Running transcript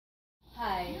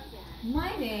Hi,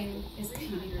 my name is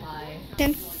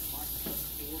PewDiePie.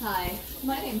 Hi,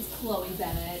 my name's Chloe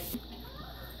Bennett.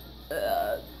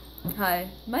 Hi,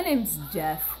 my name's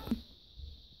Jeff.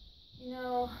 You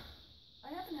know, I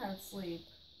haven't had sleep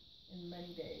in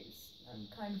many days. I'm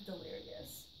kind of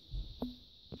delirious.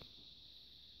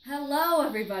 Hello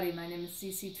everybody, my name is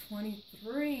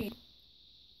CC23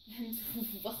 and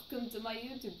welcome to my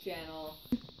YouTube channel.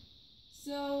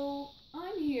 So,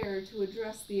 I'm here to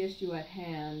address the issue at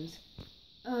hand.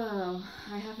 Oh,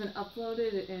 I haven't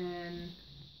uploaded in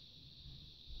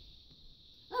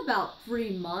about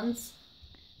 3 months.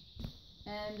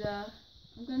 And,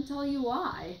 I'm gonna tell you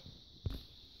why.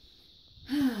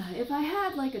 If I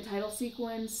had, like, a title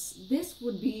sequence, this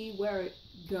would be where it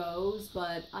goes,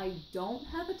 but I don't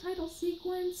have a title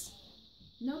sequence.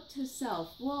 Note to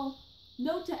self. Well,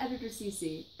 note to Editor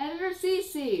CC. Editor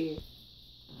CC!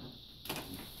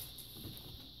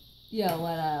 Yo,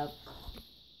 what up?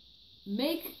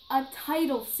 Make a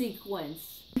title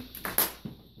sequence.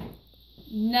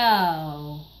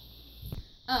 No.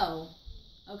 Oh.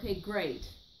 Okay, great.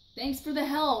 Thanks for the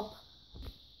help.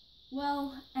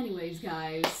 Well, anyways,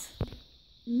 guys.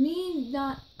 Me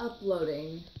not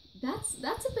uploading, that's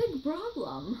a big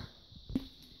problem.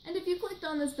 And if you clicked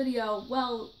on this video,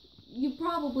 well, you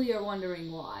probably are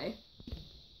wondering why.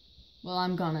 Well,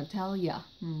 I'm gonna tell ya.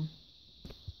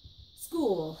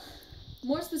 School.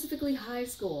 More specifically, high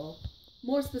school.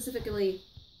 More specifically,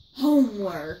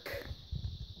 homework.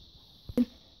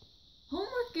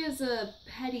 Homework is a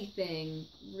petty thing,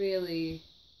 really,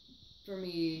 for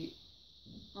me.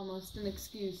 Almost an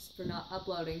excuse for not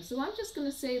uploading. So I'm just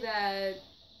gonna say that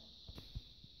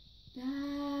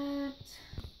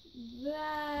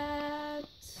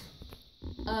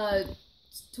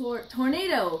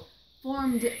tornado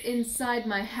formed inside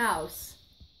my house.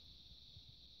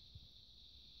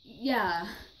 Yeah,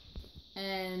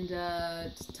 and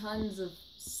tons of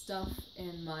stuff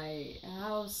in my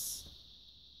house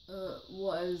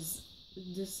was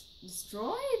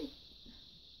destroyed.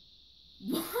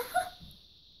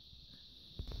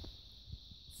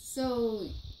 So,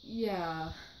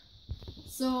 yeah.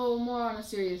 So, more on a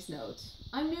serious note.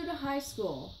 I'm new to high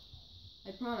school.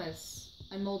 I promise.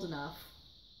 I'm old enough.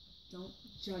 Don't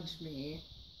judge me.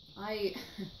 I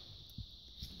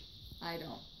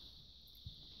don't.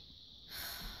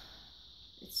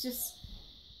 It's just...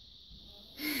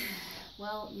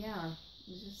 Well, yeah.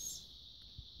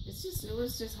 It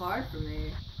was just hard for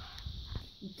me.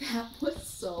 That was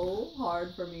so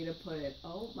hard for me to put.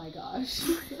 Oh my gosh.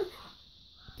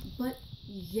 But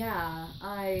yeah,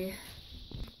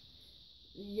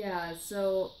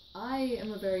 so I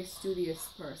am a very studious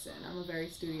person. I'm a very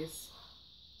studious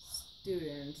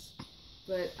student,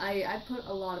 but I put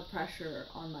a lot of pressure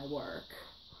on my work.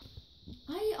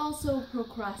 I also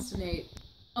procrastinate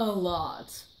a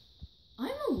lot.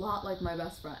 I'm a lot like my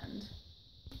best friend.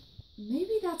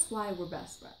 Maybe that's why we're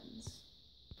best friends.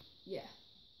 Yeah,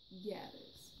 it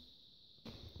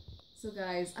is. So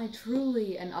guys, I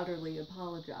truly and utterly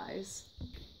apologize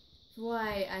for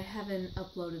why I haven't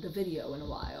uploaded a video in a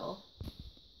while.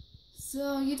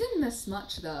 So you didn't miss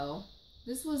much though.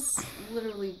 This was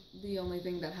literally the only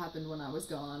thing that happened when I was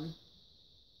gone.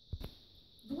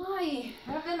 Why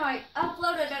haven't I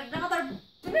uploaded another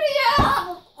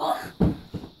video?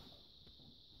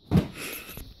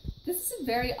 This is a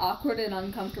very awkward and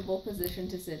uncomfortable position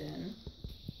to sit in.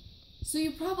 So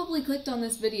you probably clicked on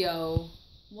this video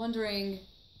wondering,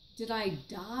 did I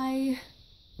die?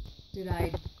 Did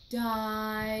I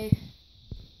die?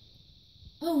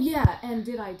 Oh yeah, and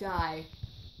did I die?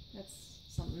 That's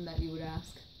something that you would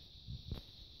ask.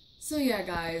 So yeah,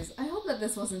 guys, I hope that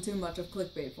this wasn't too much of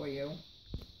clickbait for you.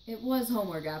 It was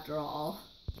homework after all.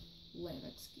 Lame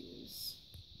excuse.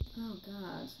 Oh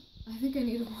god, I think I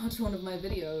need to watch one of my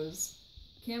videos.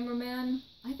 Cameraman,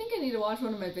 I think I need to watch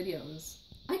one of my videos.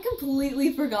 I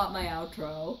completely forgot my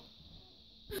outro.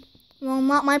 Well,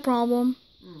 not my problem.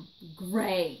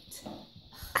 Great.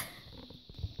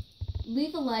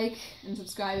 Leave a like and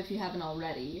subscribe if you haven't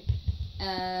already.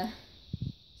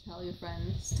 Tell your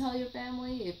friends, tell your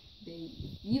family if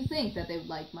you think that they would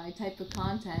like my type of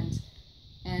content.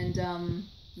 And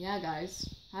yeah guys,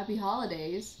 happy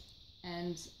holidays,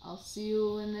 and I'll see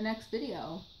you in the next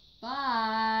video.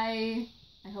 Bye!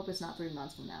 I hope it's not 3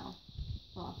 months from now.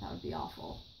 Well, that would be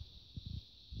awful.